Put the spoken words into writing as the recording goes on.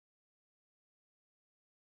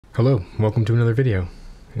Hello, welcome to another video.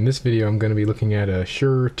 In this video I'm going to be looking at a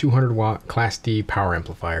Shure 200 watt Class D power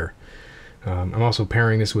amplifier. I'm also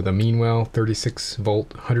pairing this with a Meanwell 36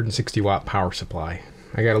 volt 160 watt power supply.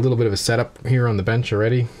 I got a little bit of a setup here on the bench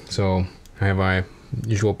already, so I have my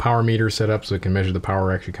usual power meter set up so it can measure the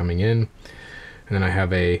power actually coming in. And then I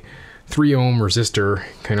have a 3 ohm resistor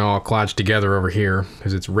kind of all collaged together over here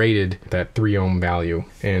because it's rated that 3 ohm value,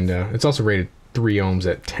 and it's also rated 3 ohms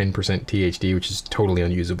at 10% THD, which is totally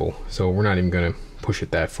unusable, so we're not even going to push it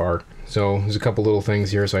that far. So there's a couple little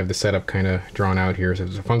things here, so I have the setup kind of drawn out here. So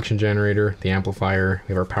there's a function generator, the amplifier,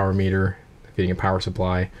 we have our power meter feeding a power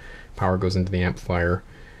supply, power goes into the amplifier,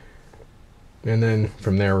 and then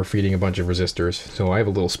from there we're feeding a bunch of resistors. So I have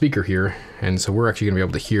a little speaker here, and so we're actually going to be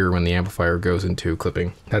able to hear when the amplifier goes into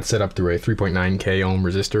clipping. That's set up through a 3.9K ohm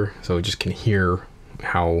resistor, so it just can hear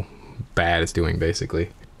how bad it's doing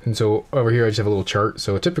basically. And so over here I just have a little chart.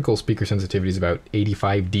 So a typical speaker sensitivity is about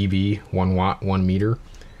 85 dB, 1 watt, 1 meter.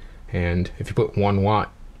 And if you put 1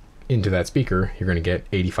 watt into that speaker, you're going to get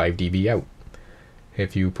 85 dB out.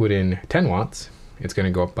 If you put in 10 watts, it's going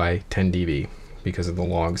to go up by 10 dB because of the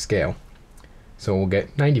log scale. So we'll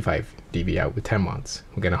get 95 dB out with 10 watts.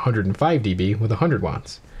 We'll get 105 dB with 100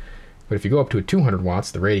 watts. But if you go up to 200 watts,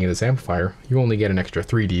 the rating of this amplifier, you only get an extra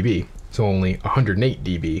 3 dB. So only 108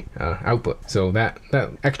 dB output. So that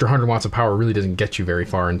extra 100 watts of power really doesn't get you very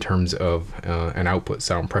far in terms of an output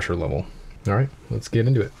sound pressure level. All right, let's get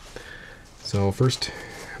into it. So first,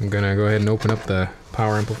 I'm gonna go ahead and open up the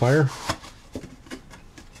power amplifier.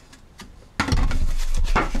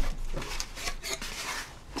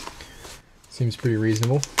 Seems pretty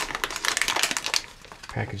reasonable.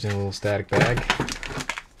 Packaged in a little static bag.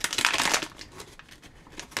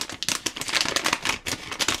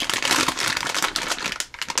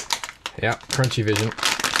 Yeah, crunchy vision.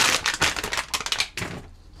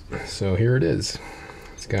 So here it is.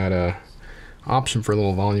 It's got a option for a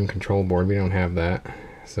little volume control board. We don't have that,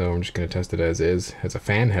 so I'm just going to test it as is. It's a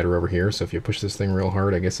fan header over here, so if you push this thing real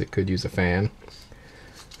hard, I guess it could use a fan.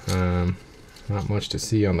 Not much to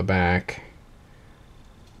see on the back.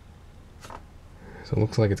 So it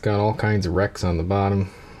looks like it's got all kinds of recs on the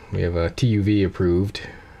bottom. We have a TUV approved,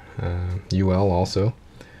 UL also.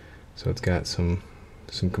 So it's got some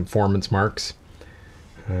conformance marks.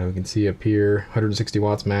 We can see up here 160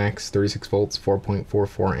 watts max, 36 volts,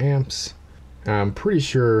 4.44 amps. I'm pretty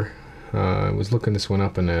sure I was looking this one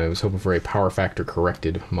up and I was hoping for a power factor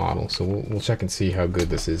corrected model, so we'll check and see how good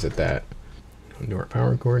this is at that. We'll do our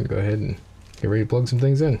power cord and go ahead and get ready to plug some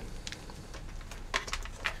things in.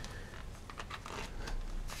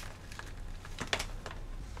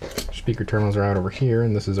 Speaker terminals are out over here,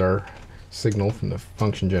 and this is our signal from the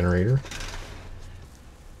function generator.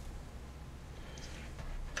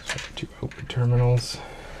 Two open terminals.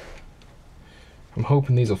 I'm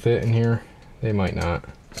hoping these will fit in here. They might not.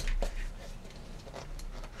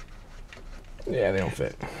 Yeah, they don't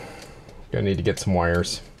fit. Gonna need to get some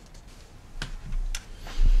wires.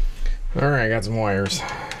 Alright, I got some wires.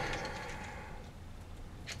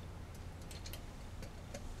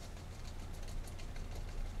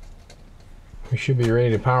 We should be ready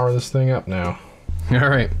to power this thing up now.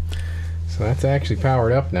 Alright, so that's actually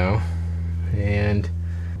powered up now. And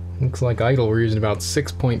looks like idle we're using about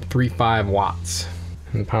 6.35 watts.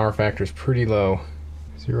 And the power factor is pretty low,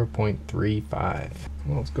 0.35.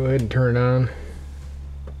 Well, let's go ahead and turn it on.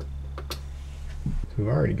 So we've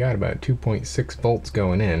already got about 2.6 volts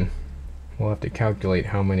going in. We'll have to calculate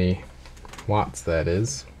how many watts that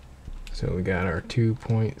is. So we got our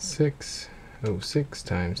 2.606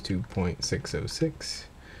 times 2.606.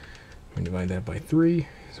 We divide that by 3.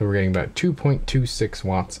 So we're getting about 2.26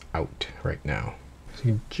 watts out right now. So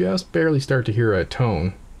you can just barely start to hear a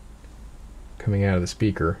tone coming out of the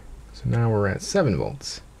speaker. So now we're at 7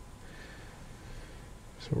 volts.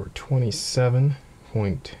 So we're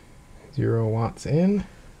 27.0 watts in.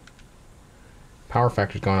 Power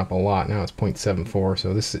factor's gone up a lot. Now it's 0.74,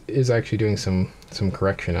 so this is actually doing some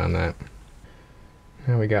correction on that.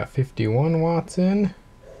 Now we got 51 watts in.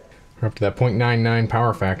 We're up to that 0.99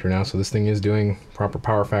 power factor now, so this thing is doing proper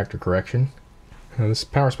power factor correction. Now this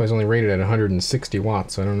power supply is only rated at 160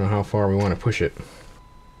 watts, so I don't know how far we want to push it.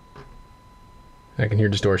 I can hear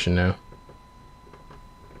distortion now.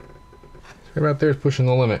 Right about there is pushing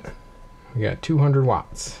the limit. We got 200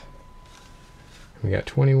 watts. We got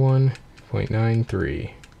 21.93. So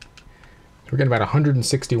we're getting about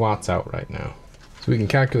 160 watts out right now. So we can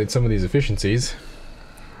calculate some of these efficiencies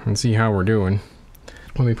and see how we're doing.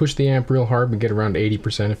 When we push the amp real hard, we get around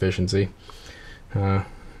 80% efficiency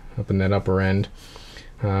up in that upper end.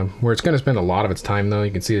 Where it's going to spend a lot of its time though,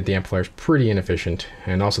 you can see that the amplifier is pretty inefficient,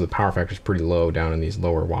 and also the power factor is pretty low down in these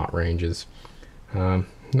lower watt ranges.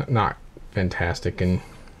 Not fantastic, and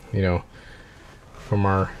you know, from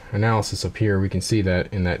our analysis up here we can see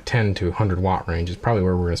that in that 10 to 100 watt range is probably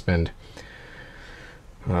where we're going to spend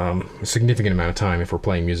a significant amount of time if we're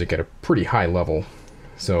playing music at a pretty high level.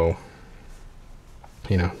 So,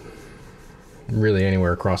 you know, really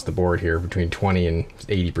anywhere across the board here between 20 and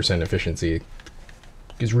 80% efficiency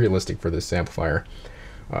is realistic for this amplifier.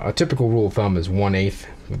 A typical rule of thumb is 1/8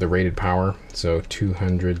 of the rated power, so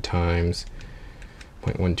 200 times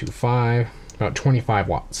 0.125, about 25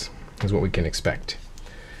 watts is what we can expect.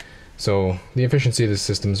 So the efficiency of this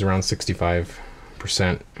system is around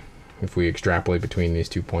 65% if we extrapolate between these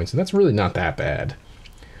 2 points, and that's really not that bad,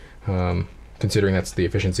 considering that's the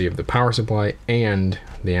efficiency of the power supply and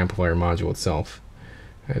the amplifier module itself.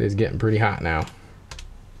 That is getting pretty hot now.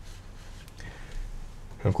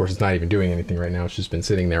 Of course, it's not even doing anything right now, it's just been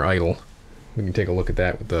sitting there idle. We can take a look at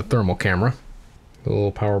that with the thermal camera. The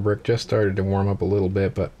little power brick just started to warm up a little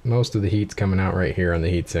bit, but most of the heat's coming out right here on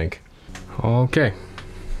the heatsink. Okay,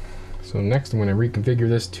 so next I'm going to reconfigure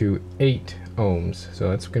this to 8 ohms.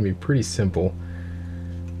 So that's going to be pretty simple.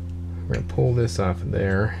 We're going to pull this off of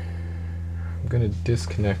there. I'm going to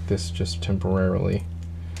disconnect this just temporarily.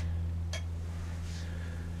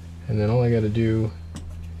 And then all I got to do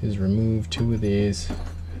is remove 2 of these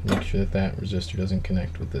and make sure that that resistor doesn't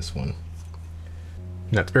connect with this one.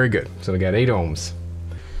 And that's very good. So we got 8 ohms.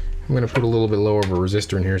 I'm going to put a little bit lower of a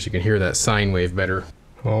resistor in here so you can hear that sine wave better.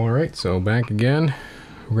 Alright, so back again.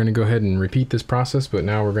 We're going to go ahead and repeat this process, but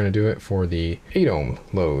now we're going to do it for the 8 ohm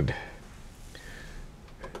load.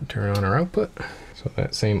 Turn on our output. So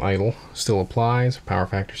that same idle still applies. Power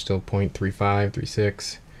factor still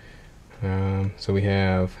 0.3536. So we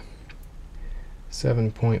have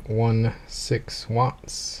 7.16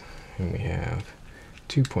 watts, and we have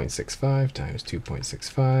 2.65 times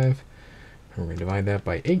 2.65. We're going to divide that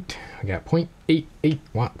by 8. We got 0.88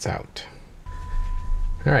 watts out.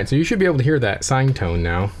 Alright, so you should be able to hear that sine tone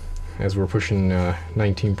now as we're pushing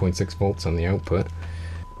 19.6 volts on the output.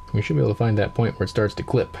 We should be able to find that point where it starts to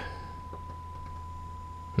clip.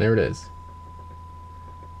 There it is.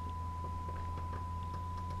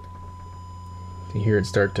 You hear it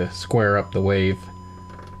start to square up the wave.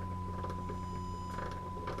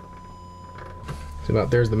 So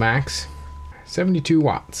about there's the max. 72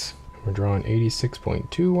 watts. We're drawing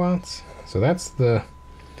 86.2 watts. So that's the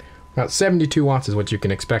about 72 watts is what you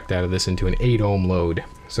can expect out of this into an 8 ohm load.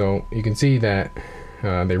 So you can see that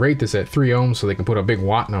they rate this at 3 ohms so they can put a big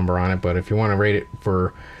watt number on it, but if you want to rate it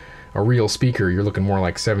for a real speaker, you're looking more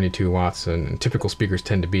like 72 watts, and typical speakers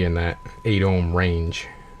tend to be in that 8 ohm range.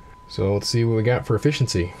 So let's see what we got for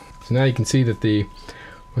efficiency. So now you can see that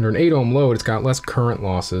under an 8 ohm load, it's got less current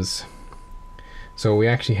losses. So we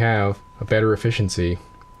actually have a better efficiency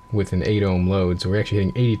with an 8 ohm load. So we're actually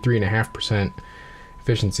hitting 83.5%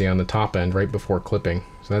 efficiency on the top end right before clipping.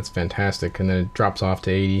 So that's fantastic. And then it drops off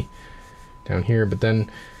to 80 down here. But then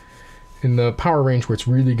in the power range where it's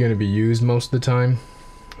really going to be used most of the time,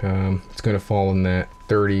 it's going to fall in that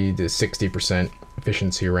 30 to 60%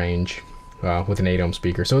 efficiency range with an 8 ohm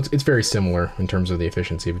speaker. So it's very similar in terms of the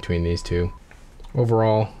efficiency between these two.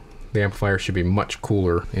 Overall, the amplifier should be much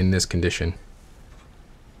cooler in this condition.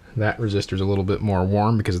 That resistor is a little bit more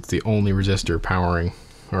warm because it's the only resistor powering,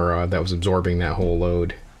 or that was absorbing that whole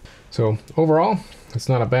load. So overall, it's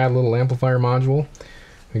not a bad little amplifier module.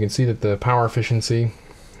 We can see that the power efficiency,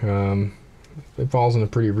 it falls in a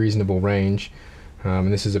pretty reasonable range.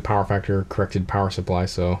 And this is a power factor corrected power supply,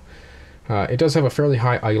 so it does have a fairly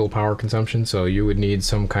high idle power consumption, so you would need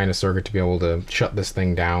some kind of circuit to be able to shut this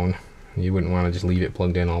thing down. You wouldn't want to just leave it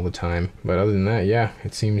plugged in all the time. But other than that, yeah,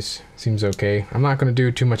 it seems okay. I'm not going to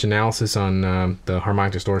do too much analysis on the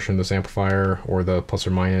harmonic distortion of this amplifier or the plus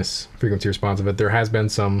or minus frequency response of it. There has been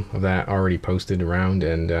some of that already posted around,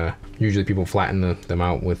 and usually people flatten them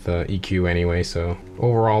out with EQ anyway. So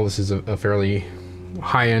overall, this is a fairly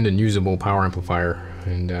high-end and usable power amplifier.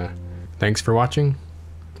 And thanks for watching.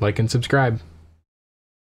 Like and subscribe.